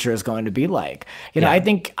their future is going to be like. You know,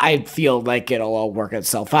 I feel like it'll all work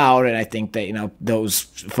itself out, and I think that, you know, those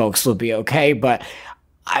folks will be okay, but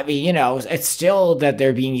I mean, you know, it's still that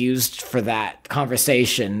they're being used for that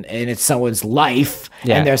conversation, and it's someone's life,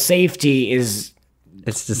 and their safety is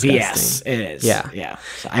it's disgusting. BS. It is. Yeah.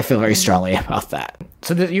 So I feel very strongly about that.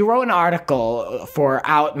 So you wrote an article for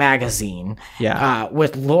Out magazine,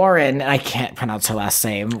 with Lauren, and I can't pronounce her last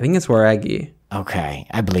name. I think it's Waregi. Okay,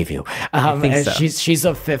 I believe you. I think so. She's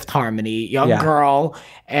of Fifth Harmony, young girl,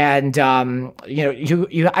 and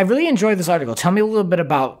you know, I really enjoyed this article. Tell me a little bit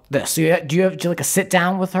about this. So do you like a sit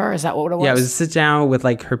down with her? Is that what it was? Yeah, it was a sit down with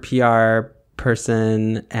like her PR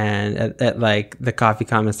person and at like the coffee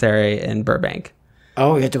commissary in Burbank.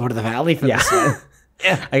 Oh, you had to go to the Valley for this one.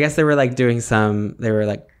 Yeah, I guess they were doing some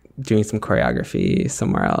choreography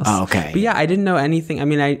somewhere else. Oh, okay. But yeah, I didn't know anything. I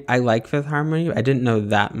mean, I like Fifth Harmony. I didn't know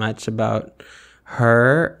that much about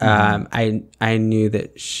her. I knew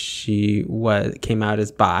that she came out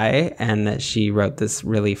as bi, and that she wrote this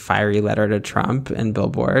really fiery letter to Trump and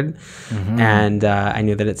Billboard, and I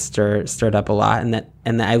knew that it stirred up a lot, and that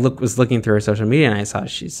I was looking through her social media, and I saw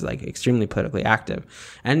she's like extremely politically active,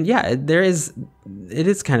 and yeah, it is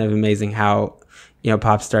kind of amazing how, you know,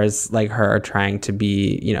 pop stars like her are trying to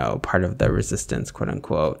be, you know, part of the resistance, quote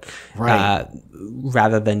unquote, right?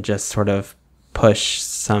 Rather than just sort of push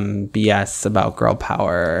some BS about girl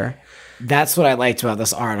power. That's what I liked about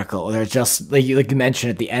this article. They're just like you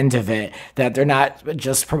mentioned at the end of it, that they're not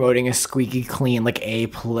just promoting a squeaky clean, like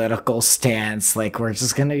apolitical stance. Like we're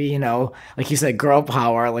just gonna be, you know, like you said, girl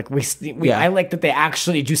power. Like I like that they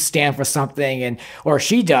actually do stand for something, or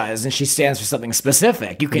she does, and she stands for something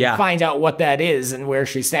specific. You can find out what that is and where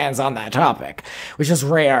she stands on that topic, which is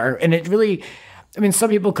rare, and it really. I mean, some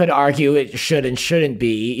people could argue it should and shouldn't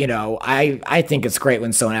be. You know, I think it's great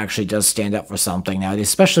when someone actually does stand up for something now,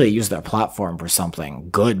 especially use their platform for something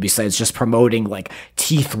good besides just promoting like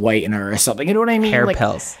teeth whitener or something. You know what I mean? Hair like,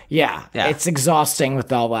 pills. Yeah, it's exhausting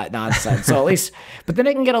with all that nonsense. So at least, but then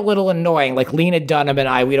it can get a little annoying. Like Lena Dunham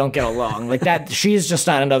and we don't get along. Like that, she's just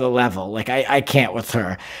on another level. Like I can't with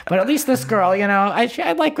her. But at least this girl, you know,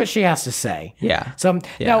 I like what she has to say. Yeah. So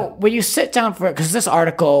now when you sit down for it, because this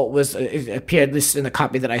article it appeared in the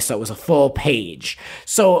copy that I saw, was a full page.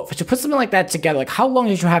 So to put something like that together, like how long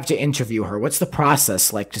did you have to interview her? What's the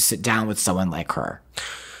process like to sit down with someone like her?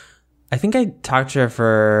 I think I talked to her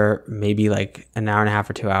for maybe like an hour and a half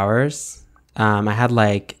or 2 hours. I had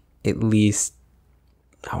like at least,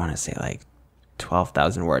 I want to say like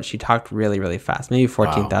 12,000 words. She talked really, really fast, maybe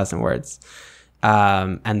 14,000 words.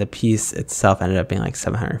 And the piece itself ended up being like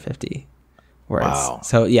 750 words. Wow.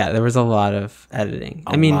 So yeah, there was a lot of editing.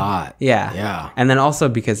 A lot. Yeah. And then also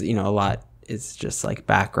because, you know, a lot is just like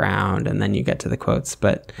background, and then you get to the quotes.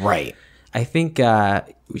 But right. I think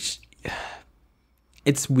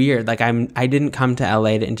it's weird. Like I didn't come to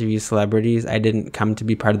LA to interview celebrities. I didn't come to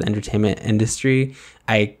be part of the entertainment industry.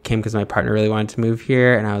 I came because my partner really wanted to move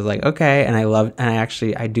here, and I was like, okay. And I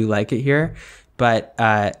do like it here.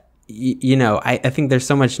 But you know, I think there's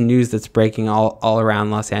so much news that's breaking all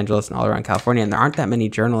around Los Angeles and all around California, and there aren't that many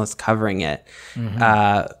journalists covering it,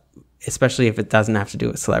 especially if it doesn't have to do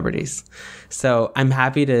with celebrities. So I'm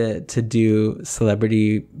happy to do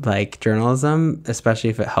celebrity like journalism, especially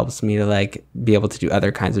if it helps me to like be able to do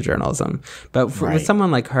other kinds of journalism. But with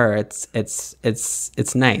someone like her, it's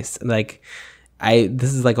nice. Like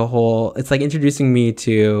this is like it's like introducing me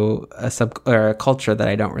to a culture that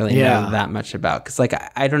I don't really know that much about. Cause like,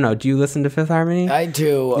 I don't know. Do you listen to Fifth Harmony? I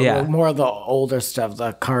do. Yeah. More of the older stuff,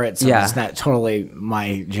 the current stuff is not totally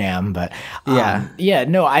my jam, but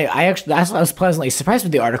no, I was pleasantly surprised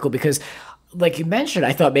with the article because like you mentioned,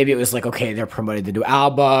 I thought maybe it was like, okay, they're promoting the new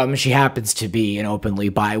album. She happens to be an openly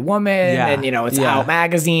bi woman, and it's Out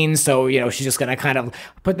magazine, so she's just gonna kind of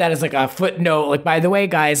put that as like a footnote, like, by the way,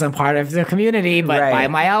 guys, I'm part of the community, but buy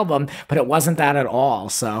my album. But it wasn't that at all.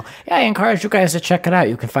 So yeah, I encourage you guys to check it out.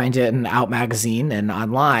 You can find it in Out magazine and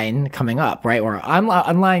online coming up, right? Or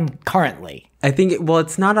online currently. I think,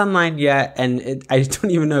 it's not online yet, and I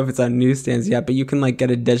don't even know if it's on newsstands yet, but you can like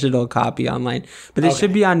get a digital copy online. But it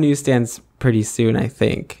should be on newsstands pretty soon, I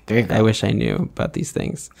think. There you go. I wish I knew about these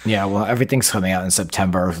things. Yeah, well, everything's coming out in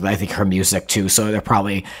September. I think her music too, so they're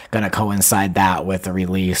probably going to coincide that with the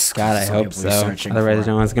release. God, I hope so. Otherwise,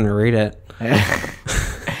 no one's going to read it.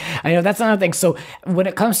 I know that's another thing. So when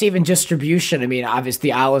it comes to even distribution, I mean,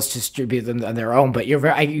 obviously the outlets distribute them on their own, but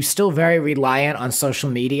are you still very reliant on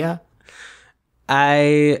social media?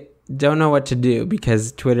 I don't know what to do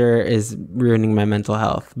because Twitter is ruining my mental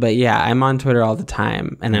health. But yeah, I'm on Twitter all the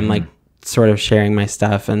time, and I'm like sort of sharing my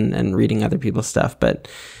stuff and reading other people's stuff. But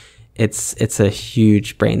it's a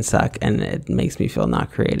huge brain suck, and it makes me feel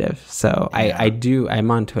not creative. So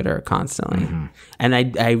I'm on Twitter constantly, and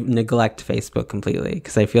I neglect Facebook completely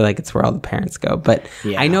because I feel like it's where all the parents go. But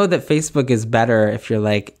I know that Facebook is better if you're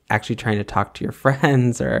like actually trying to talk to your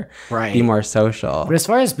friends or be more social. But as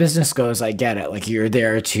far as business goes, I get it. Like, you're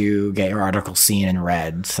there to get your article seen and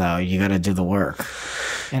read, so you got to do the work,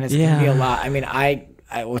 and it's gonna be a lot. I mean, I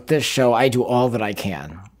with this show, I do all that I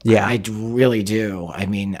can. Yeah, I really do. I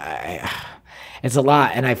mean, it's a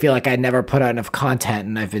lot, and I feel like I never put out enough content,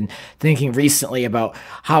 and I've been thinking recently about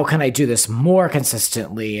how can I do this more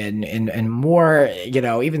consistently and more,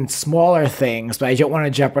 even smaller things, but I don't want to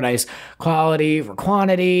jeopardize quality for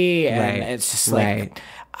quantity, and it's just like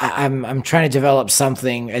I'm trying to develop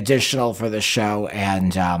something additional for the show,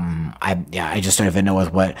 and I just don't even know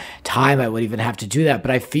with what time I would even have to do that, but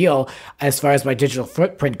I feel as far as my digital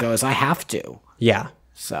footprint goes, I have to. Yeah.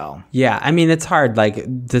 So yeah, I mean, it's hard, like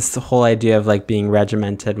this whole idea of like being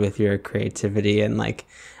regimented with your creativity, and like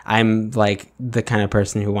I'm like the kind of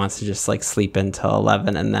person who wants to just like sleep until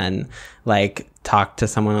 11 and then like talk to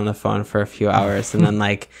someone on the phone for a few hours and then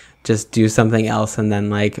like just do something else, and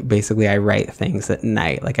then like basically I write things at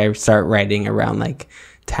night. Like I start writing around like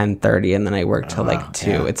 10:30 and then I work till like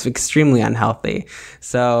 2. Yeah. It's extremely unhealthy.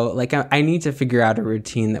 So like I need to figure out a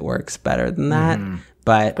routine that works better than that.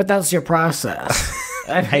 But that's your process.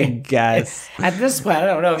 I guess. At this point, I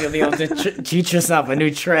don't know if you'll be able to teach yourself a new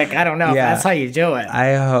trick. I don't know if that's how you do it.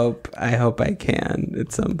 I hope I can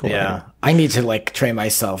at some point. Yeah. I need to like train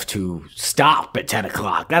myself to stop at 10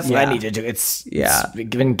 o'clock. That's what I need to do. It's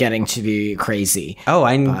been getting to be crazy. Oh,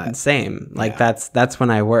 I'm same. Like that's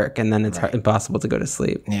when I work, and then it's impossible to go to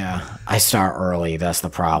sleep. Yeah. I start early. That's the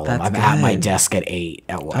problem. I'm at my desk at 8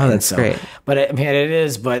 at 1. Oh, that's great. But it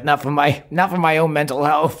is, but not for my own mental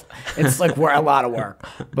health. It's like a lot of work.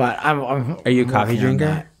 But I'm Are you a coffee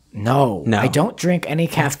drinker? No, I don't drink any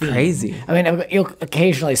caffeine. That's crazy. I mean, you'll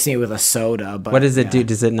occasionally see me with a soda, but what does it do?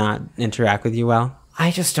 Does it not interact with you well?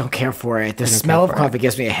 I just don't care for it. The smell of coffee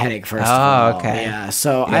gives me a headache, first of all. Okay. Yeah,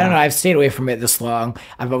 so I don't know. I've stayed away from it this long.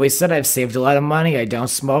 I've always said I've saved a lot of money. I don't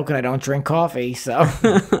smoke and I don't drink coffee, so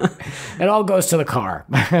it all goes to the car.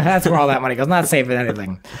 That's where all that money goes. Not saving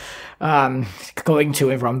anything. Going to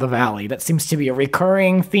and from the valley. That seems to be a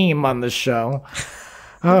recurring theme on this show.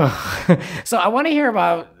 So I want to hear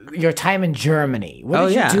about your time in Germany. What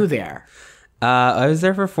did you do there? I was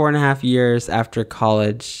there for 4.5 years after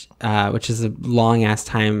college, which is a long ass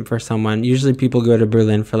time for someone. Usually people go to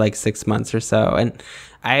Berlin for like 6 months or so. And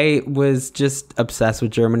I was just obsessed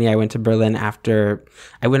with Germany. I went to Berlin after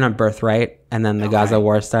I went on Birthright, and then the Gaza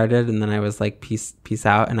war started. And then I was like, peace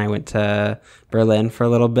out. And I went to Berlin for a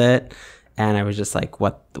little bit. And I was just like,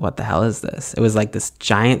 what the hell is this? It was like this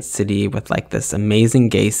giant city with like this amazing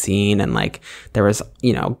gay scene, and like there was,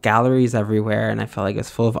 galleries everywhere, and I felt like it was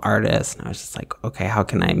full of artists, and I was just like, okay, how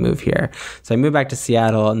can I move here? So I moved back to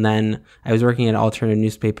Seattle, and then I was working at an alternative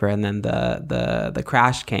newspaper, and then the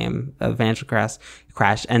crash came, the financial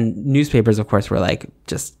crash, and newspapers, of course, were like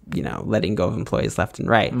just, letting go of employees left and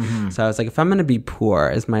right. So I was like, if I'm going to be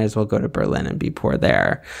poor, I might as well go to Berlin and be poor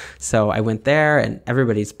there. So I went there, and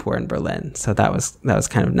everybody's poor in Berlin. So that was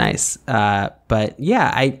kind of nice. But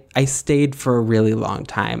yeah, I stayed for a really long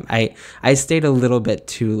time. I stayed a little bit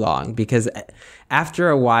too long, because after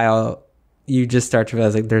a while, you just start to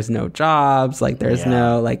realize like there's no jobs, like there's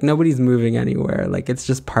no, like nobody's moving anywhere. Like it's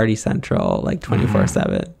just party central, like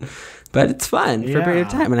 24/7. But it's fun for a period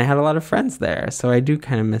of time, and I had a lot of friends there, so I do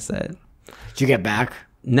kind of miss it. Did you get back?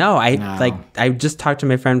 No, I just talked to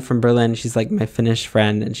my friend from Berlin. She's like my Finnish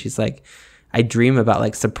friend, and she's like, I dream about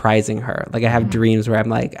like surprising her. Like I have dreams where I'm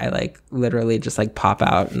like, I like literally just like pop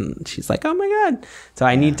out and she's like, oh my God. So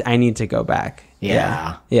I need to go back.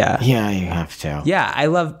 Yeah. Yeah. Yeah, you have to. Yeah. I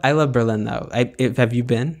love Berlin though. Have you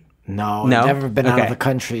been? No, I've never been out of the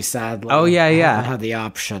country, sadly. Oh yeah, yeah. I haven't had the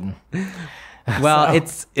option. Well,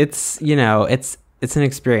 it's you know, it's an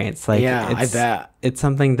experience. Like, I bet. It's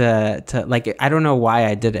something to like, I don't know why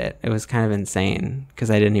I did it. It was kind of insane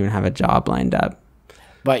because I didn't even have a job lined up.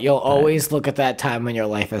 But you'll always look at that time in your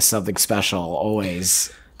life as something special,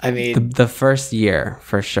 always. I mean, the first year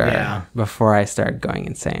for sure, before I started going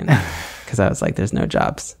insane, because I was like, there's no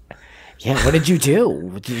jobs. Yeah, what did you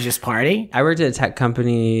do? Did you just party? I worked at a tech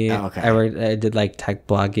company. Oh, okay. I did like tech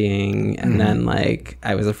blogging, and then like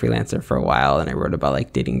I was a freelancer for a while, and I wrote about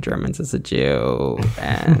like dating Germans as a Jew,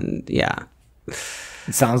 and yeah.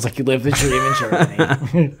 It sounds like you live the dream in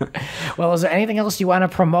Germany. Well, is there anything else you want to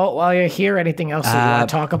promote while you're here? Anything else you want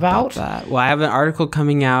to talk about? Well, I have an article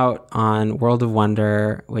coming out on World of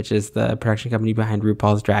Wonder, which is the production company behind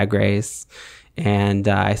RuPaul's Drag Race. And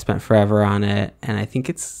I spent forever on it, and I think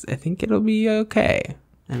it'll be okay.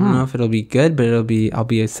 I don't know if it'll be good, but I'll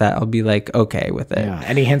be like okay with it. Yeah.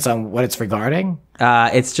 Any hints on what it's regarding?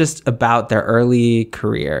 It's just about their early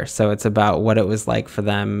career. So it's about what it was like for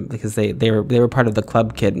them because they were part of the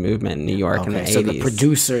Club Kid movement in New York in the 80s. So the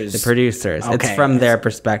producers. Okay. It's from their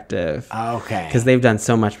perspective. Okay. Because they've done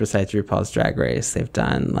so much besides RuPaul's Drag Race. They've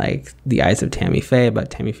done like The Eyes of Tammy Faye about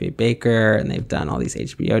Tammy Faye Baker, and they've done all these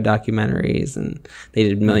HBO documentaries, and they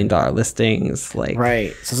did $1 Million Listings. Like,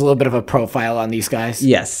 right. So it's a little bit of a profile on these guys.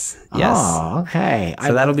 Yes. Oh, okay.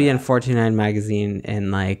 So that'll be in 49 magazine,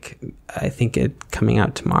 and like I think it coming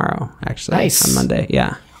out tomorrow, actually. Nice. On Monday.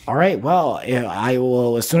 Yeah. All right. Well, I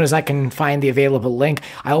will, as soon as I can find the available link,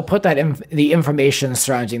 I will put that the information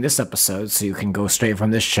surrounding this episode, so you can go straight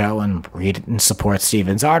from this show and read it and support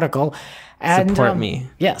Steven's article. And support me.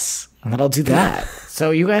 Yes. And then I'll do that. So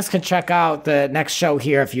you guys can check out the next show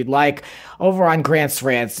here if you'd like over on Grant's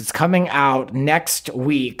Rants. It's coming out next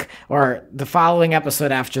week, or the following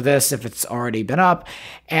episode after this if it's already been up.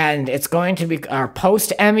 And it's going to be our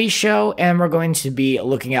post-Emmy show, and we're going to be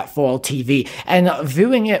looking at fall TV and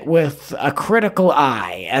viewing it with a critical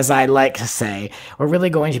eye, as I like to say. We're really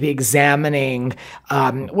going to be examining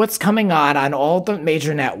what's coming on all the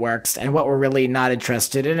major networks and what we're really not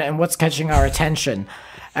interested in and what's catching our attention.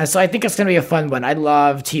 And so I think it's going to be a fun one. I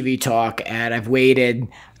love TV talk, and I've waited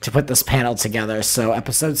to put this panel together. So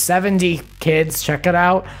episode 70, kids, check it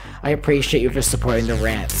out. I appreciate you for supporting the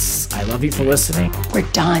Rants. I love you for listening. We're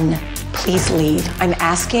done. Please leave. I'm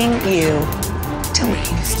asking you to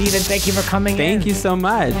leave. Steven, thank you for coming in. Thank you so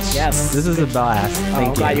much. Yes. This is a blast.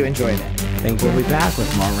 Thank you. Glad you enjoyed it. Thank you. We'll be back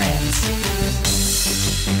with more Rants.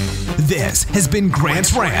 This has been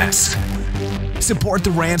Grant's Rants. Support the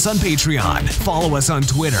Rants on Patreon. Follow us on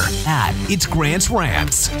Twitter @It's Grant's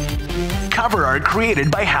Rants. Cover art created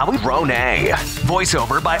by Howie Ronay.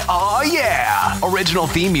 Voiceover by Aw Yeah. Original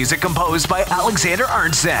theme music composed by Alexander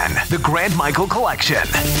Arntzen. The Grant Michael Collection.